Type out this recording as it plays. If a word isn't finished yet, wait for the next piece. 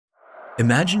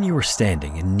Imagine you were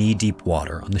standing in knee-deep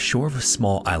water on the shore of a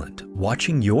small island,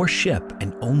 watching your ship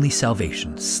and only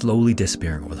salvation slowly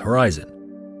disappearing over the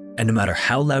horizon. And no matter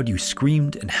how loud you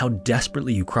screamed and how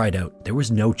desperately you cried out, there was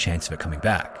no chance of it coming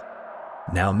back.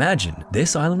 Now imagine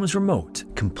this island was remote,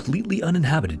 completely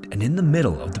uninhabited, and in the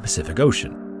middle of the Pacific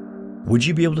Ocean. Would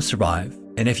you be able to survive?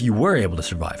 And if you were able to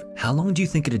survive, how long do you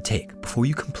think it'd take before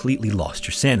you completely lost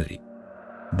your sanity?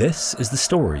 This is the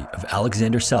story of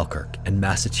Alexander Selkirk and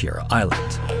Mas Tierra Island.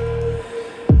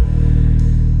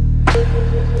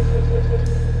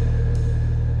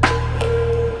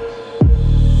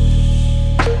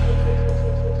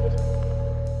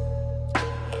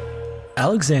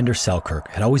 Alexander Selkirk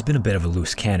had always been a bit of a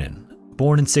loose cannon.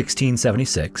 Born in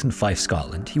 1676 in Fife,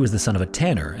 Scotland, he was the son of a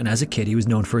tanner, and as a kid he was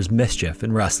known for his mischief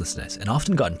and restlessness and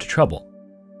often got into trouble.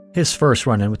 His first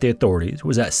run-in with the authorities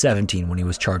was at 17 when he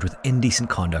was charged with indecent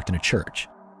conduct in a church.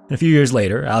 And a few years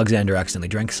later, Alexander accidentally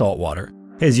drank salt water.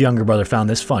 His younger brother found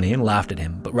this funny and laughed at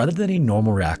him, but rather than a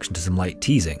normal reaction to some light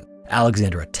teasing,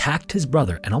 Alexander attacked his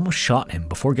brother and almost shot him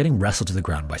before getting wrestled to the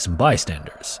ground by some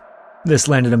bystanders. This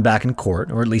landed him back in court,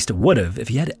 or at least it would have if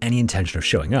he had any intention of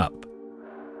showing up.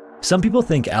 Some people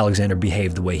think Alexander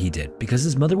behaved the way he did because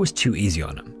his mother was too easy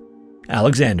on him.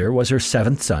 Alexander was her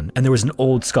seventh son, and there was an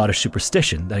old Scottish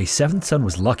superstition that a seventh son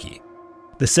was lucky.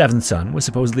 The seventh son was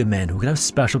supposedly a man who could have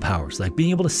special powers like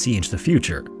being able to see into the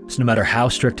future, so no matter how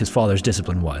strict his father's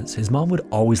discipline was, his mom would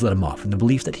always let him off in the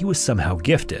belief that he was somehow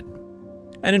gifted.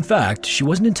 And in fact, she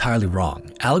wasn't entirely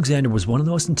wrong. Alexander was one of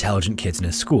the most intelligent kids in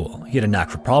his school. He had a knack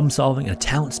for problem solving and a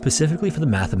talent specifically for the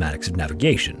mathematics of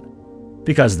navigation.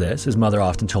 Because of this, his mother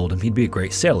often told him he'd be a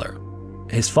great sailor.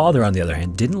 His father, on the other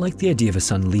hand, didn't like the idea of his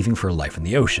son leaving for a life in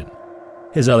the ocean.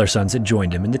 His other sons had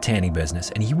joined him in the tanning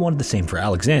business, and he wanted the same for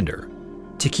Alexander.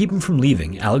 To keep him from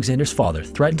leaving, Alexander's father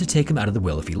threatened to take him out of the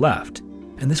will if he left.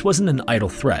 And this wasn't an idle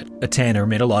threat. A tanner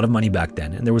made a lot of money back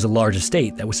then, and there was a large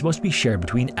estate that was supposed to be shared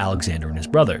between Alexander and his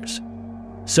brothers.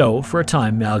 So, for a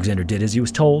time, Alexander did as he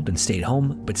was told and stayed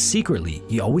home, but secretly,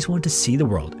 he always wanted to see the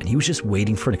world, and he was just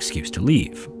waiting for an excuse to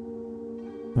leave.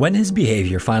 When his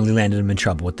behavior finally landed him in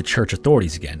trouble with the church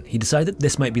authorities again, he decided that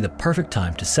this might be the perfect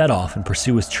time to set off and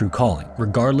pursue his true calling,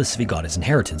 regardless if he got his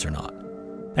inheritance or not.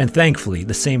 And thankfully,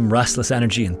 the same restless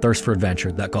energy and thirst for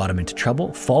adventure that got him into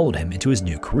trouble followed him into his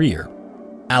new career.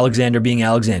 Alexander being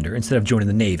Alexander, instead of joining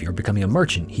the Navy or becoming a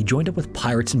merchant, he joined up with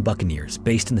pirates and buccaneers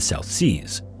based in the South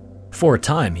Seas. For a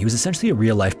time, he was essentially a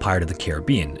real-life pirate of the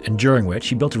Caribbean, and during which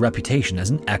he built a reputation as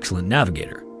an excellent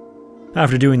navigator.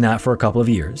 After doing that for a couple of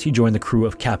years, he joined the crew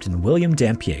of Captain William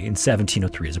Dampier in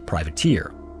 1703 as a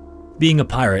privateer. Being a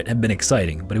pirate had been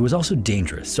exciting, but it was also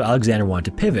dangerous, so Alexander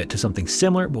wanted to pivot to something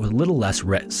similar but with a little less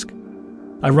risk.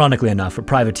 Ironically enough, a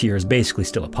privateer is basically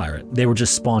still a pirate. They were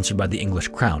just sponsored by the English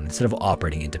crown instead of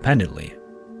operating independently.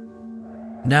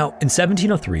 Now, in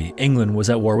 1703, England was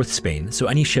at war with Spain, so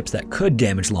any ships that could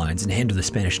damage lines and hinder the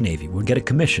Spanish Navy would get a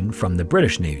commission from the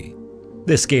British Navy.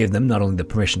 This gave them not only the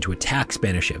permission to attack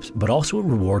Spanish ships, but also a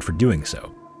reward for doing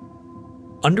so.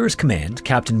 Under his command,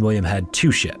 Captain William had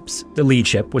two ships. The lead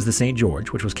ship was the St.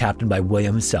 George, which was captained by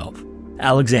William himself.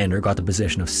 Alexander got the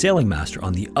position of sailing master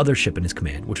on the other ship in his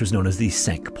command, which was known as the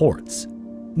Cinque Ports.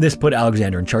 This put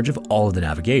Alexander in charge of all of the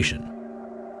navigation.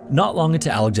 Not long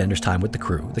into Alexander's time with the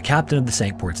crew, the captain of the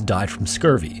Cinque Ports died from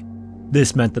scurvy.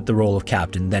 This meant that the role of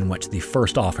captain then went to the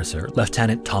first officer,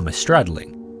 Lieutenant Thomas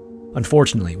Stradling.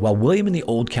 Unfortunately, while William and the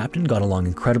old captain got along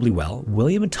incredibly well,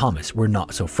 William and Thomas were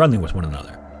not so friendly with one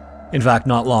another. In fact,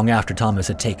 not long after Thomas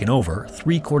had taken over,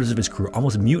 3/4 of his crew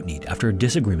almost mutinied after a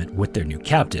disagreement with their new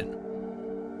captain.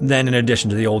 Then, in addition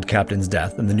to the old captain's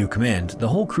death and the new command, the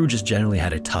whole crew just generally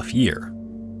had a tough year.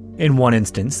 In one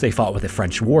instance, they fought with a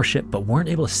French warship but weren't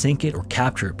able to sink it or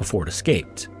capture it before it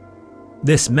escaped.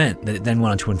 This meant that it then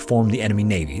went on to inform the enemy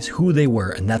navies who they were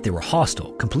and that they were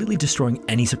hostile, completely destroying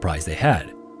any surprise they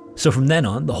had. So from then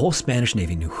on, the whole Spanish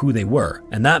Navy knew who they were,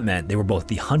 and that meant they were both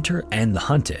the hunter and the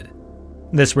hunted.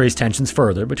 This raised tensions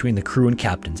further between the crew and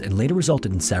captains and later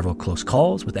resulted in several close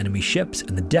calls with enemy ships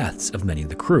and the deaths of many of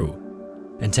the crew.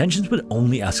 And tensions would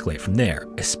only escalate from there,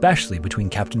 especially between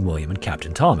Captain William and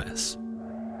Captain Thomas.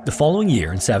 The following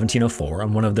year, in 1704,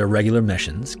 on one of their regular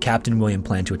missions, Captain William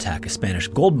planned to attack a Spanish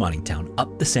gold mining town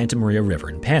up the Santa Maria River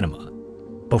in Panama.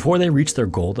 Before they reached their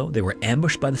goal, though, they were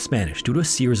ambushed by the Spanish due to a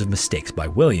series of mistakes by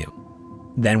William.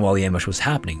 Then, while the ambush was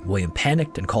happening, William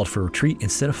panicked and called for retreat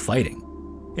instead of fighting.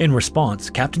 In response,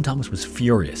 Captain Thomas was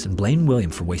furious and blamed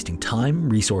William for wasting time,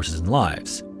 resources, and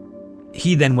lives.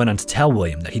 He then went on to tell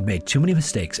William that he'd made too many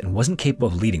mistakes and wasn't capable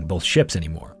of leading both ships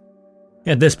anymore.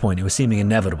 At this point, it was seeming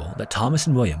inevitable that Thomas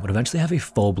and William would eventually have a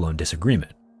full-blown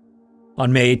disagreement.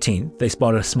 On May 18th, they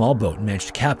spotted a small boat and managed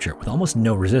to capture it with almost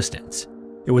no resistance.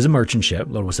 It was a merchant ship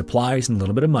loaded with supplies and a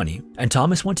little bit of money, and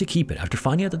Thomas wanted to keep it after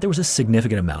finding out that there was a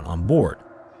significant amount on board.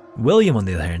 William, on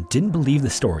the other hand, didn't believe the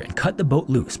story and cut the boat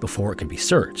loose before it could be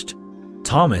searched.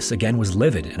 Thomas again was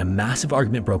livid, and a massive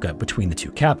argument broke out between the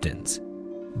two captains.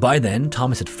 By then,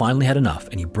 Thomas had finally had enough,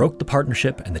 and he broke the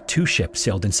partnership and the two ships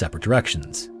sailed in separate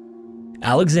directions.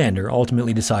 Alexander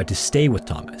ultimately decided to stay with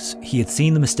Thomas. He had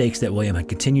seen the mistakes that William had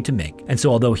continued to make, and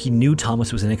so although he knew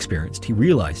Thomas was inexperienced, he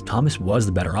realized Thomas was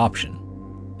the better option.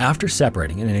 After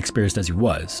separating, and inexperienced as he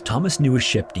was, Thomas knew his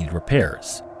ship needed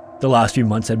repairs. The last few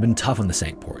months had been tough on the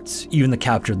Cinque Ports. Even the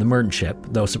capture of the merchant ship,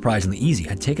 though surprisingly easy,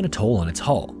 had taken a toll on its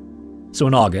hull. So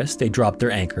in August, they dropped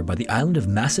their anchor by the island of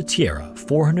Tierra,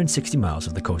 460 miles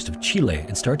off the coast of Chile,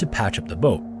 and started to patch up the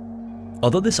boat.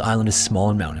 Although this island is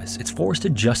small and mountainous, it's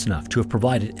forested just enough to have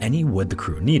provided any wood the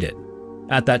crew needed.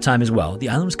 At that time as well, the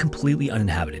island was completely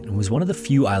uninhabited and was one of the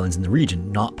few islands in the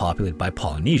region not populated by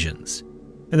Polynesians.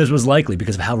 And this was likely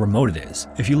because of how remote it is.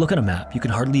 If you look at a map, you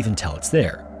can hardly even tell it's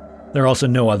there. There are also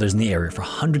no others in the area for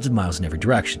hundreds of miles in every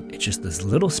direction. It's just this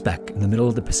little speck in the middle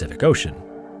of the Pacific Ocean.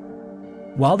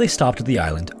 While they stopped at the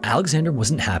island, Alexander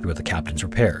wasn't happy with the captain's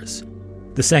repairs.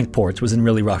 The Cinque Ports was in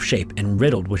really rough shape and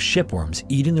riddled with shipworms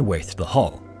eating their way through the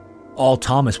hull. All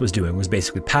Thomas was doing was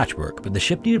basically patchwork, but the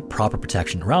ship needed proper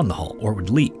protection around the hull or it would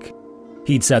leak.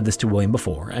 He'd said this to William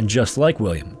before, and just like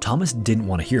William, Thomas didn't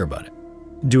want to hear about it.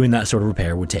 Doing that sort of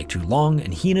repair would take too long,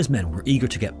 and he and his men were eager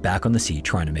to get back on the sea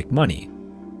trying to make money.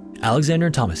 Alexander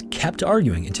and Thomas kept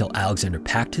arguing until Alexander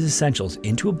packed his essentials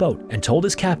into a boat and told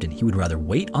his captain he would rather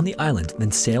wait on the island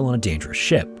than sail on a dangerous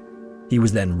ship. He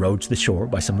was then rowed to the shore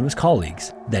by some of his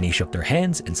colleagues. Then he shook their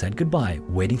hands and said goodbye,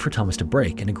 waiting for Thomas to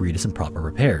break and agree to some proper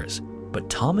repairs. But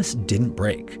Thomas didn't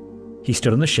break. He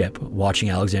stood on the ship, watching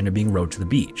Alexander being rowed to the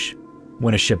beach.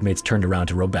 When his shipmates turned around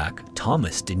to row back,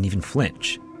 Thomas didn't even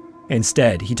flinch.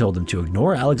 Instead, he told them to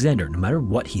ignore Alexander no matter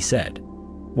what he said.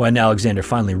 When Alexander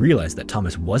finally realized that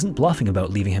Thomas wasn't bluffing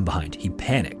about leaving him behind, he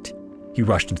panicked. He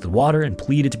rushed into the water and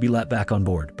pleaded to be let back on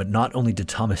board, but not only did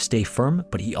Thomas stay firm,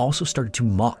 but he also started to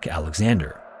mock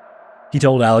Alexander. He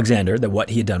told Alexander that what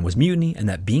he had done was mutiny and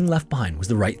that being left behind was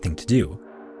the right thing to do.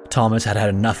 Thomas had had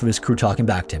enough of his crew talking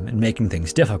back to him and making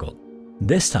things difficult.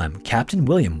 This time, Captain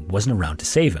William wasn't around to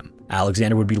save him.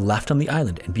 Alexander would be left on the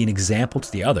island and be an example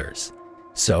to the others.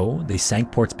 So, the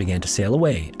Cinque Ports began to sail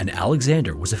away, and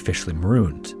Alexander was officially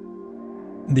marooned.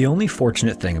 The only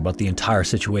fortunate thing about the entire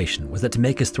situation was that to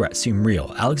make his threat seem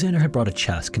real, Alexander had brought a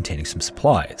chest containing some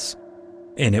supplies.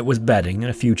 In it was bedding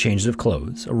and a few changes of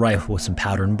clothes, a rifle with some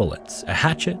powder and bullets, a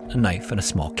hatchet, a knife, and a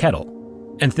small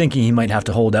kettle. And thinking he might have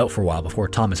to hold out for a while before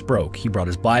Thomas broke, he brought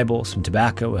his Bible, some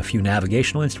tobacco, a few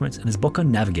navigational instruments, and his book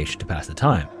on navigation to pass the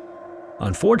time.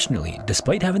 Unfortunately,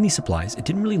 despite having these supplies, it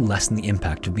didn't really lessen the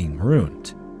impact of being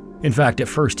marooned. In fact, at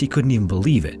first he couldn't even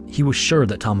believe it. He was sure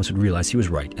that Thomas would realize he was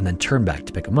right and then turn back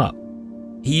to pick him up.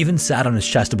 He even sat on his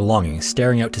chest of belongings,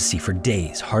 staring out to sea for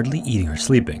days, hardly eating or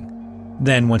sleeping.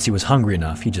 Then, once he was hungry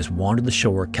enough, he just wandered the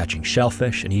shore, catching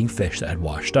shellfish and eating fish that had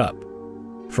washed up.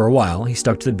 For a while, he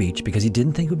stuck to the beach because he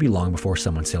didn't think it would be long before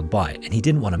someone sailed by, and he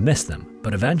didn't want to miss them.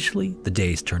 But eventually, the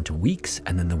days turned to weeks,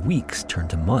 and then the weeks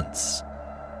turned to months.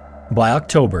 By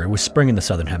October, it was spring in the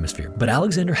southern hemisphere, but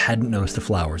Alexander hadn't noticed the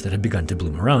flowers that had begun to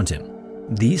bloom around him.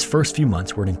 These first few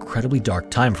months were an incredibly dark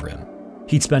time for him.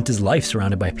 He'd spent his life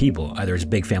surrounded by people, either his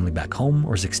big family back home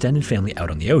or his extended family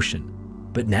out on the ocean.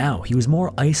 But now, he was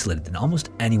more isolated than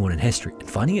almost anyone in history and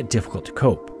finding it difficult to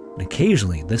cope, and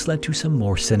occasionally this led to some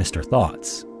more sinister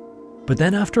thoughts. But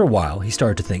then after a while, he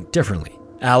started to think differently.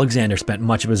 Alexander spent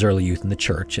much of his early youth in the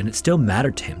church, and it still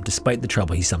mattered to him despite the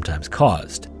trouble he sometimes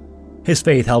caused. His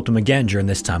faith helped him again during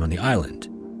this time on the island.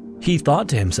 He thought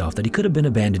to himself that he could have been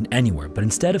abandoned anywhere, but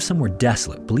instead of somewhere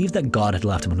desolate, believed that God had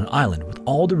left him on an island with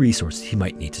all the resources he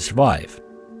might need to survive.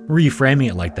 Reframing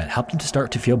it like that helped him to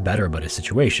start to feel better about his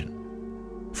situation.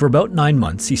 For about 9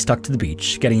 months, he stuck to the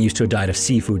beach, getting used to a diet of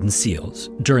seafood and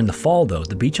seals. During the fall, though,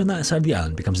 the beach on that side of the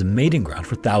island becomes a mating ground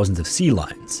for thousands of sea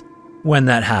lions. When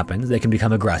that happens, they can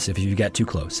become aggressive if you get too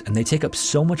close, and they take up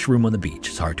so much room on the beach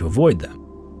it's hard to avoid them.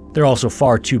 They're also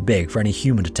far too big for any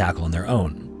human to tackle on their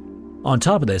own. On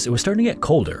top of this, it was starting to get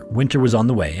colder. Winter was on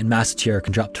the way, and Tierra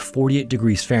can drop to 48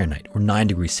 degrees Fahrenheit or 9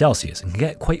 degrees Celsius and can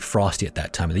get quite frosty at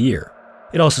that time of the year.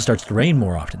 It also starts to rain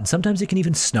more often, and sometimes it can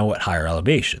even snow at higher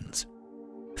elevations.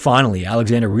 Finally,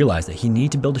 Alexander realized that he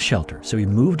needed to build a shelter, so he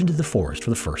moved into the forest for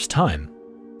the first time.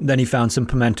 Then he found some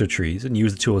pimento trees and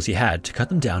used the tools he had to cut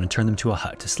them down and turn them to a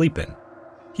hut to sleep in.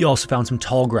 He also found some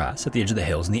tall grass at the edge of the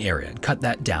hills in the area and cut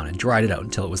that down and dried it out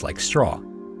until it was like straw.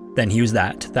 Then he used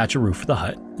that to thatch a roof for the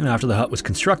hut, and after the hut was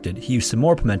constructed, he used some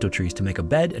more pimento trees to make a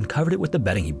bed and covered it with the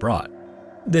bedding he brought.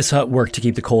 This hut worked to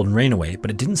keep the cold and rain away,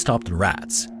 but it didn't stop the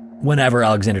rats. Whenever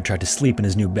Alexander tried to sleep in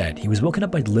his new bed, he was woken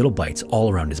up by little bites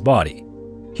all around his body.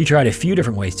 He tried a few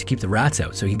different ways to keep the rats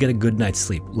out so he could get a good night's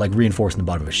sleep, like reinforcing the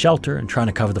bottom of a shelter and trying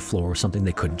to cover the floor with something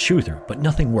they couldn't chew through, but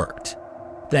nothing worked.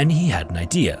 Then he had an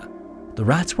idea. The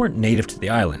rats weren't native to the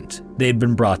island. They had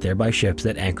been brought there by ships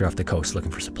that anchored off the coast looking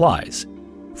for supplies.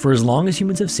 For as long as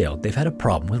humans have sailed, they've had a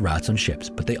problem with rats on ships,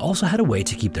 but they also had a way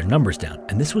to keep their numbers down,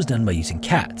 and this was done by using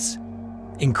cats.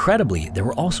 Incredibly, there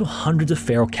were also hundreds of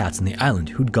feral cats on the island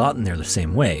who'd gotten there the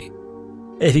same way.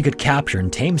 If he could capture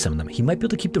and tame some of them, he might be able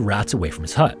to keep the rats away from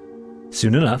his hut.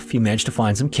 Soon enough, he managed to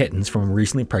find some kittens from a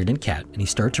recently pregnant cat, and he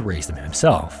started to raise them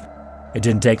himself. It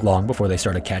didn't take long before they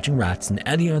started catching rats and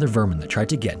any other vermin that tried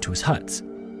to get into his huts.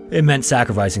 It meant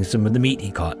sacrificing some of the meat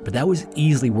he caught, but that was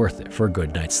easily worth it for a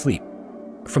good night's sleep.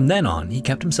 From then on, he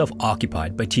kept himself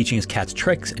occupied by teaching his cats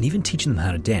tricks and even teaching them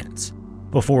how to dance.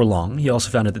 Before long, he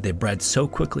also found out that they bred so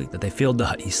quickly that they filled the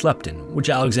hut he slept in, which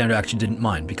Alexander actually didn't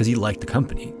mind because he liked the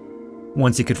company.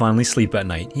 Once he could finally sleep at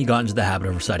night, he got into the habit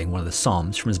of reciting one of the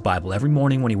Psalms from his Bible every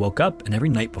morning when he woke up and every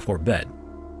night before bed.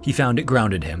 He found it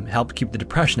grounded him, helped keep the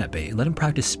depression at bay, and let him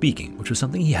practice speaking, which was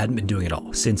something he hadn't been doing at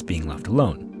all since being left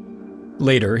alone.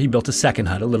 Later, he built a second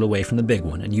hut a little away from the big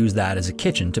one and used that as a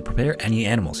kitchen to prepare any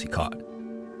animals he caught.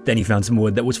 Then he found some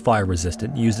wood that was fire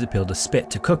resistant and used it to build a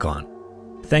spit to cook on.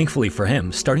 Thankfully for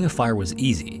him, starting a fire was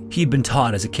easy. He'd been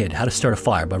taught as a kid how to start a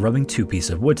fire by rubbing two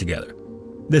pieces of wood together.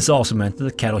 This also meant that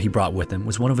the kettle he brought with him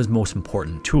was one of his most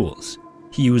important tools.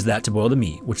 He used that to boil the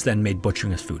meat, which then made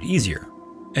butchering his food easier.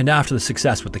 And after the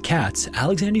success with the cats,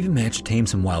 Alexander even managed to tame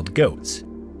some wild goats.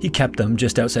 He kept them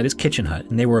just outside his kitchen hut,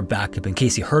 and they were a backup in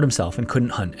case he hurt himself and couldn't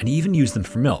hunt, and he even used them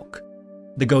for milk.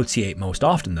 The goats he ate most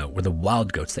often, though, were the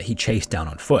wild goats that he chased down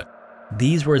on foot.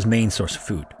 These were his main source of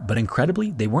food, but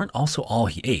incredibly, they weren't also all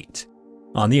he ate.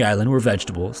 On the island were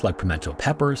vegetables like pimento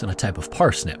peppers and a type of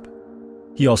parsnip.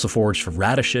 He also foraged for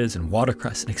radishes and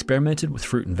watercress and experimented with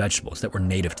fruit and vegetables that were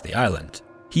native to the island.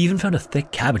 He even found a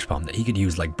thick cabbage palm that he could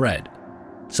use like bread.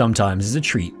 Sometimes as a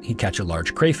treat, he'd catch a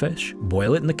large crayfish,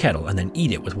 boil it in the kettle, and then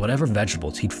eat it with whatever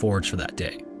vegetables he'd foraged for that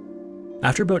day.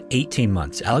 After about 18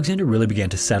 months, Alexander really began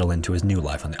to settle into his new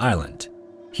life on the island.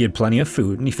 He had plenty of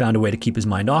food, and he found a way to keep his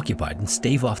mind occupied and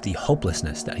stave off the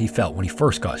hopelessness that he felt when he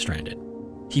first got stranded.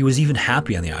 He was even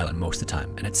happy on the island most of the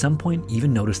time, and at some point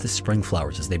even noticed the spring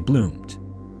flowers as they bloomed.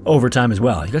 Over time as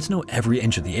well, he got to know every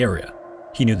inch of the area.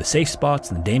 He knew the safe spots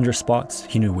and the dangerous spots,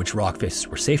 he knew which rock faces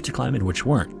were safe to climb and which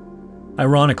weren't.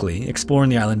 Ironically, exploring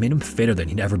the island made him fitter than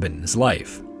he'd ever been in his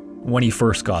life. When he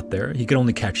first got there, he could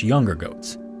only catch younger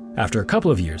goats. After a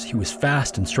couple of years, he was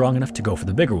fast and strong enough to go for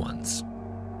the bigger ones.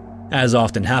 As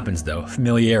often happens though,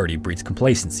 familiarity breeds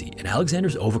complacency, and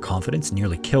Alexander's overconfidence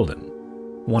nearly killed him.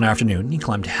 One afternoon, he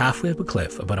climbed halfway up a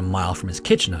cliff about a mile from his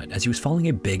kitchen hut as he was following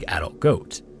a big adult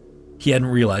goat. He hadn't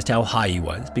realized how high he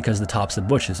was because the tops of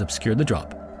bushes obscured the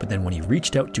drop, but then when he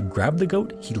reached out to grab the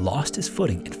goat, he lost his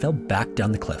footing and fell back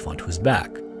down the cliff onto his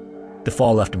back. The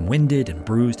fall left him winded and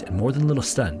bruised and more than a little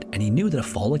stunned, and he knew that a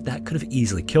fall like that could have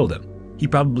easily killed him. He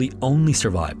probably only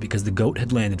survived because the goat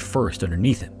had landed first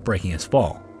underneath him, breaking his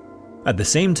fall. At the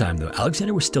same time though,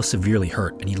 Alexander was still severely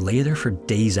hurt and he lay there for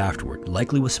days afterward,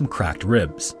 likely with some cracked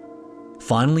ribs.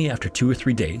 Finally, after 2 or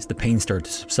 3 days, the pain started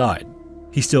to subside.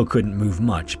 He still couldn't move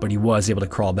much, but he was able to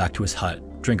crawl back to his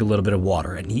hut, drink a little bit of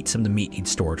water, and eat some of the meat he'd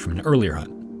stored from an earlier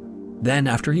hunt. Then,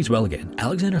 after he's well again,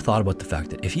 Alexander thought about the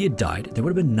fact that if he had died, there would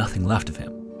have been nothing left of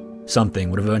him. Something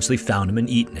would have eventually found him and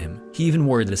eaten him. He even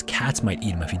worried that his cats might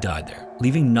eat him if he died there,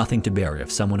 leaving nothing to bury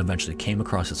if someone eventually came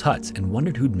across his huts and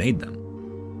wondered who'd made them.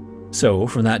 So,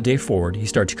 from that day forward, he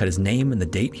started to cut his name and the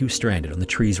date he was stranded on the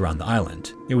trees around the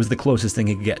island. It was the closest thing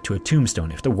he could get to a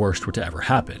tombstone if the worst were to ever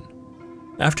happen.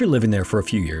 After living there for a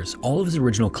few years, all of his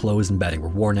original clothes and bedding were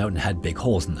worn out and had big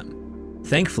holes in them.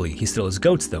 Thankfully, he still has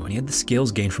goats though, and he had the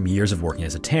skills gained from years of working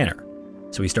as a tanner.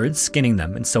 So he started skinning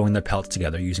them and sewing their pelts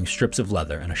together using strips of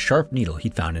leather and a sharp needle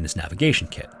he'd found in his navigation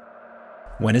kit.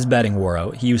 When his bedding wore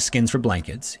out, he used skins for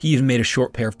blankets. He even made a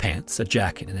short pair of pants, a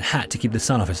jacket, and a hat to keep the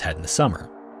sun off his head in the summer.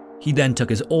 He then took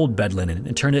his old bed linen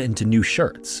and turned it into new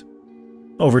shirts.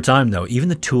 Over time though, even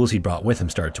the tools he'd brought with him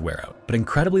started to wear out, but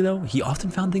incredibly though, he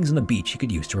often found things on the beach he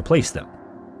could use to replace them.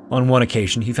 On one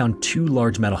occasion, he found 2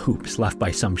 large metal hoops left by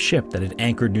some ship that had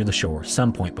anchored near the shore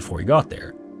some point before he got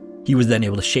there. He was then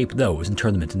able to shape those and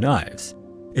turn them into knives.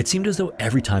 It seemed as though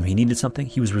every time he needed something,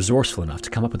 he was resourceful enough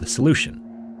to come up with a solution.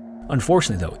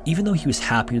 Unfortunately though, even though he was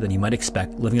happier than you might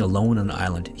expect living alone on an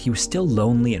island, he was still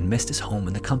lonely and missed his home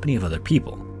in the company of other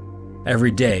people.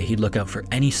 Every day, he'd look out for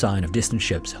any sign of distant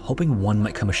ships, hoping one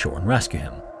might come ashore and rescue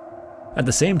him. At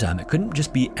the same time, it couldn't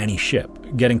just be any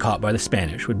ship. Getting caught by the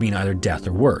Spanish would mean either death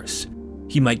or worse.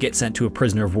 He might get sent to a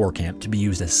prisoner of war camp to be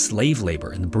used as slave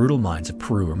labor in the brutal mines of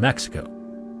Peru or Mexico.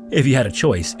 If he had a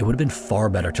choice, it would have been far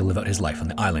better to live out his life on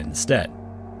the island instead.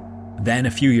 Then,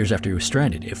 a few years after he was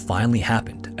stranded, it finally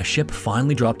happened. A ship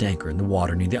finally dropped anchor in the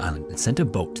water near the island and sent a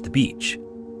boat to the beach.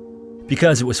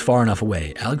 Because it was far enough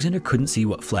away, Alexander couldn't see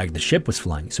what flag the ship was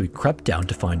flying, so he crept down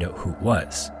to find out who it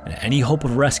was. And any hope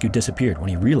of rescue disappeared when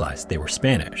he realized they were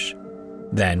Spanish.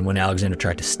 Then, when Alexander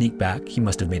tried to sneak back, he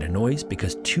must have made a noise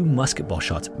because 2 musket ball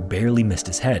shots barely missed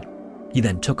his head. He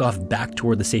then took off back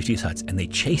toward the safety huts and they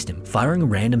chased him, firing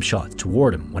random shots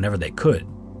toward him whenever they could.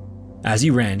 As he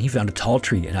ran, he found a tall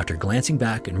tree, and after glancing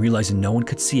back and realizing no one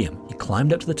could see him, he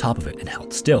climbed up to the top of it and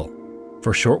held still.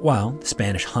 For a short while, the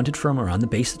Spanish hunted for him around the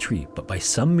base of the tree, but by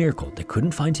some miracle they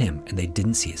couldn't find him and they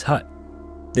didn't see his hut.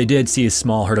 They did see his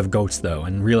small herd of goats though,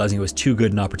 and realizing it was too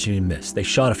good an opportunity to miss, they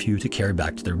shot a few to carry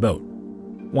back to their boat.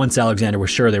 Once Alexander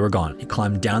was sure they were gone, he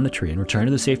climbed down the tree and returned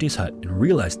to the safety of his hut and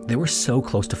realized they were so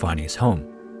close to finding his home.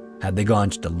 Had they gone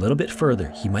just a little bit further,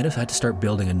 he might have had to start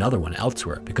building another one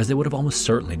elsewhere because they would have almost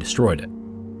certainly destroyed it.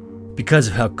 Because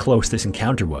of how close this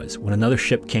encounter was, when another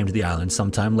ship came to the island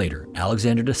sometime later,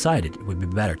 Alexander decided it would be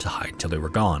better to hide until they were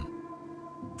gone.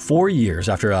 4 years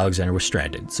after Alexander was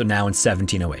stranded, so now in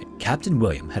 1708, Captain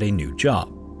William had a new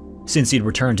job. Since he'd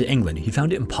returned to England, he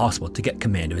found it impossible to get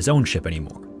command of his own ship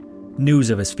anymore. News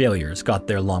of his failures got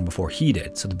there long before he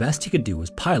did, so the best he could do was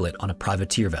pilot on a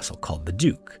privateer vessel called the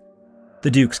Duke.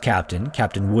 The Duke's captain,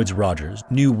 Captain Woodes Rogers,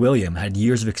 knew William had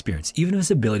years of experience even if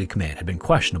his ability to command had been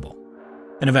questionable.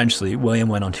 And eventually, William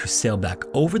went on to sail back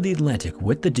over the Atlantic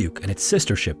with the Duke and its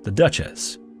sister ship, the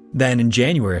Duchess. Then in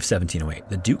January of 1708,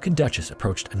 the Duke and Duchess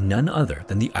approached none other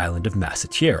than the island of Mas.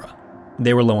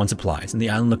 They were low on supplies, and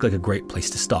the island looked like a great place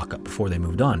to stock up before they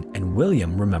moved on, and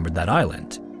William remembered that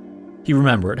island. He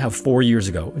remembered how 4 years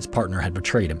ago his partner had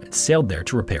betrayed him and sailed there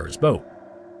to repair his boat.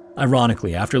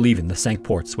 Ironically, after leaving the Cinque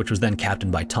Ports, which was then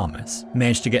captained by Thomas,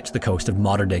 managed to get to the coast of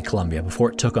modern-day Colombia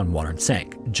before it took on water and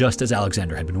sank, just as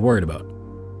Alexander had been worried about.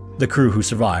 The crew who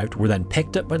survived were then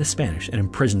picked up by the Spanish and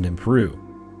imprisoned in Peru.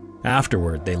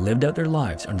 Afterward, they lived out their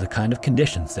lives under the kind of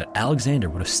conditions that Alexander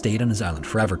would have stayed on his island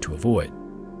forever to avoid.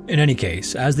 In any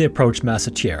case, as they approached Mas,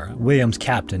 William's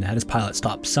captain had his pilot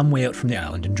stop some way out from the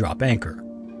island and drop anchor.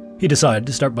 He decided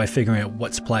to start by figuring out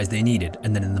what supplies they needed,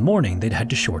 and then in the morning they'd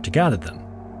head to shore to gather them.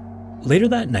 Later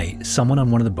that night, someone on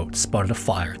one of the boats spotted a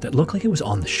fire that looked like it was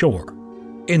on the shore.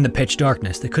 In the pitch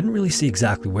darkness, they couldn't really see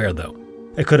exactly where though.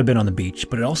 It could have been on the beach,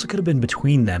 but it also could have been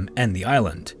between them and the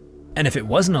island. And if it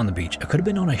wasn't on the beach, it could have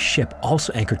been on a ship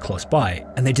also anchored close by,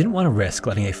 and they didn't want to risk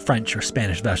letting a French or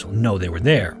Spanish vessel know they were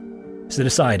there. So they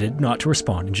decided not to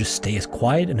respond and just stay as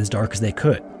quiet and as dark as they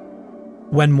could.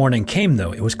 When morning came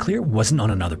though, it was clear it wasn't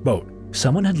on another boat.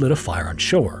 Someone had lit a fire on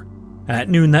shore. At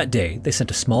noon that day, they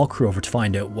sent a small crew over to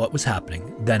find out what was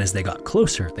happening. Then as they got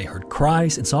closer, they heard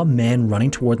cries and saw a man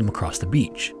running toward them across the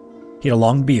beach. He had a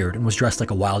long beard and was dressed like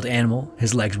a wild animal,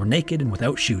 his legs were naked and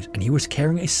without shoes, and he was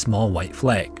carrying a small white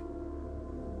flag.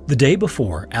 The day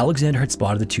before, Alexander had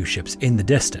spotted the 2 ships in the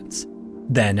distance.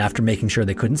 Then, after making sure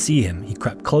they couldn't see him, he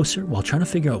crept closer while trying to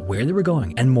figure out where they were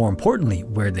going and, more importantly,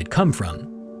 where they'd come from.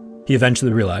 He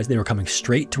eventually realized they were coming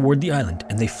straight toward the island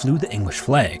and they flew the English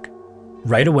flag.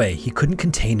 Right away, he couldn't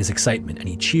contain his excitement and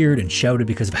he cheered and shouted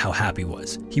because of how happy he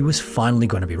was. He was finally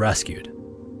going to be rescued.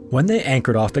 When they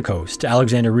anchored off the coast,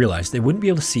 Alexander realized they wouldn't be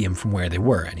able to see him from where they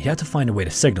were and he had to find a way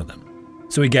to signal them.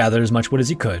 So he gathered as much wood as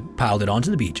he could, piled it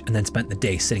onto the beach, and then spent the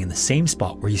day sitting in the same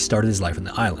spot where he started his life on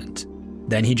the island.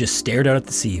 Then he just stared out at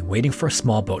the sea, waiting for a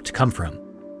small boat to come for him.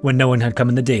 When no one had come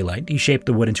in the daylight, he shaped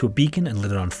the wood into a beacon and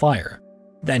lit it on fire.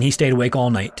 Then he stayed awake all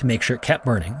night to make sure it kept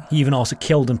burning. He even also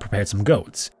killed and prepared some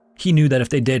goats. He knew that if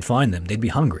they did find them, they'd be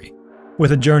hungry.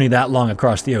 With a journey that long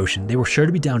across the ocean, they were sure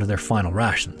to be down to their final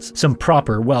rations. Some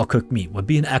proper, well-cooked meat would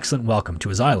be an excellent welcome to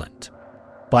his island.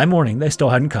 By morning, they still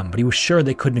hadn't come, but he was sure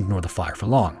they couldn't ignore the fire for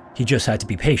long. He just had to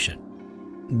be patient.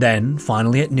 Then,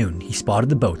 finally at noon, he spotted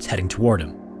the boats heading toward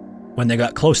him. When they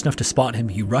got close enough to spot him,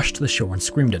 he rushed to the shore and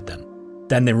screamed at them.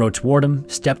 Then they rowed toward him,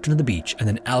 stepped onto the beach, and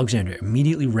then Alexander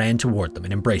immediately ran toward them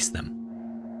and embraced them.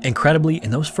 Incredibly,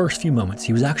 in those first few moments,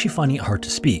 he was actually finding it hard to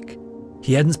speak.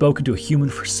 He hadn't spoken to a human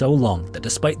for so long that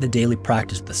despite the daily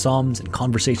practice of the Psalms and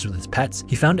conversations with his pets,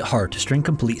 he found it hard to string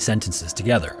complete sentences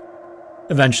together.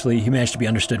 Eventually, he managed to be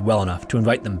understood well enough to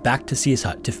invite them back to see his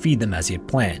hut to feed them as he had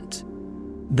planned.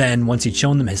 Then, once he'd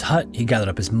shown them his hut, he gathered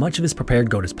up as much of his prepared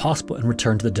goat as possible and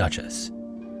returned to the Duchess.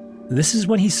 This is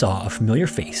when he saw a familiar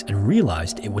face and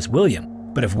realized it was William.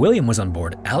 But if William was on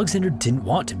board, Alexander didn't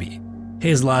want to be.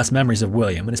 His last memories of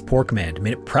William and his poor command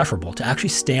made it preferable to actually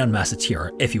stay on Mas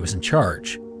if he was in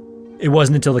charge. It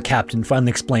wasn't until the captain finally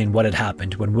explained what had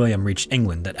happened when William reached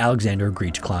England that Alexander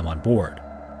agreed to climb on board.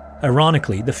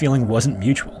 Ironically, the feeling wasn't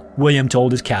mutual. William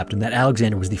told his captain that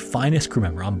Alexander was the finest crew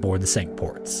member on board the Cinque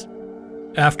Ports.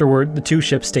 Afterward, the two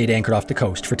ships stayed anchored off the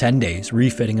coast for 10 days,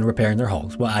 refitting and repairing their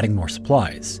hulls while adding more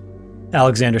supplies.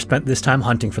 Alexander spent this time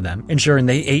hunting for them, ensuring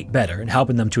they ate better and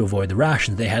helping them to avoid the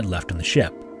rations they had left on the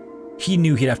ship. He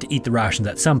knew he'd have to eat the rations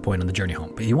at some point on the journey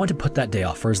home, but he wanted to put that day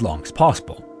off for as long as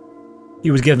possible.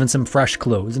 He was given some fresh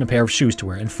clothes and a pair of shoes to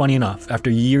wear, and funny enough, after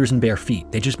years in bare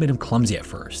feet, they just made him clumsy at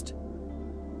first.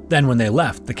 Then when they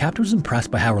left, the captain was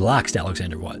impressed by how relaxed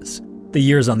Alexander was. The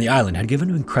years on the island had given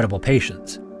him incredible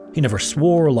patience. He never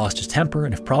swore or lost his temper,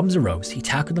 and if problems arose, he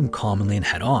tackled them calmly and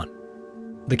head on.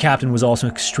 The captain was also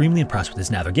extremely impressed with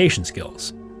his navigation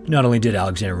skills. Not only did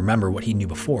Alexander remember what he knew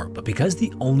before, but because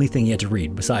the only thing he had to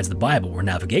read besides the Bible were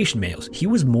navigation manuals, he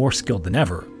was more skilled than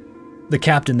ever. The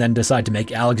captain then decided to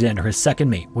make Alexander his second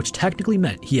mate, which technically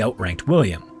meant he outranked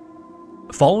William.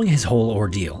 Following his whole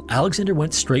ordeal, Alexander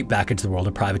went straight back into the world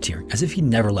of privateering as if he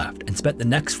never left, and spent the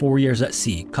next 4 years at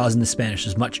sea causing the Spanish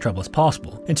as much trouble as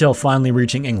possible, until finally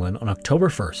reaching England on October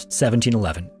 1st,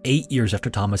 1711, 8 years after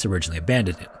Thomas originally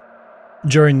abandoned him.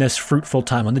 During this fruitful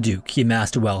time on the Duke, he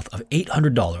amassed a wealth of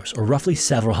 $800, or roughly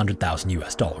several $100,000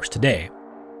 US today.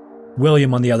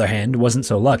 William, on the other hand, wasn't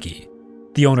so lucky.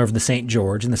 The owner of the St.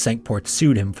 George and the Cinque Ports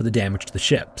sued him for the damage to the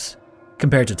ships.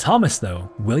 Compared to Thomas,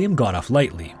 though, William got off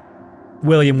lightly.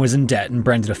 William was in debt and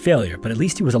branded a failure, but at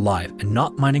least he was alive and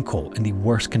not mining coal in the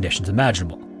worst conditions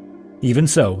imaginable. Even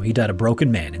so, he died a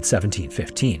broken man in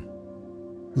 1715.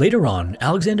 Later on,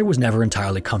 Alexander was never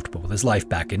entirely comfortable with his life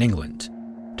back in England.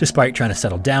 Despite trying to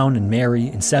settle down and marry,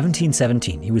 in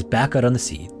 1717 he was back out on the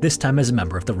sea, this time as a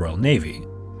member of the Royal Navy.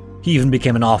 He even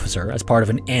became an officer as part of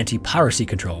an anti-piracy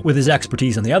control, with his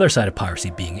expertise on the other side of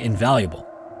piracy being invaluable.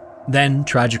 Then,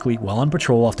 tragically, while on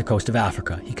patrol off the coast of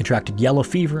Africa, he contracted yellow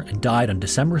fever and died on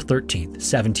December 13,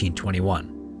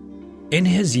 1721. In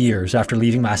his years after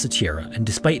leaving Mas, and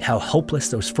despite how hopeless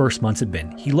those first months had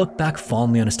been, he looked back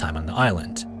fondly on his time on the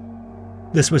island.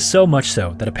 This was so much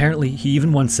so that apparently he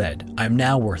even once said, "I am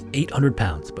now worth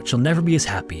 £800, but shall never be as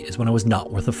happy as when I was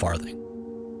not worth a farthing."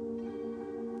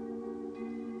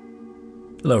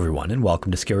 Hello everyone, and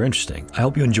welcome to Scary or Interesting. I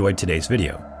hope you enjoyed today's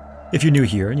video. If you're new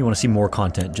here and you want to see more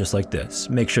content just like this,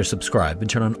 make sure to subscribe and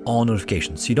turn on all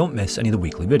notifications so you don't miss any of the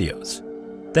weekly videos.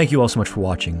 Thank you all so much for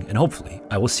watching, and hopefully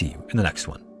I will see you in the next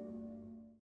one.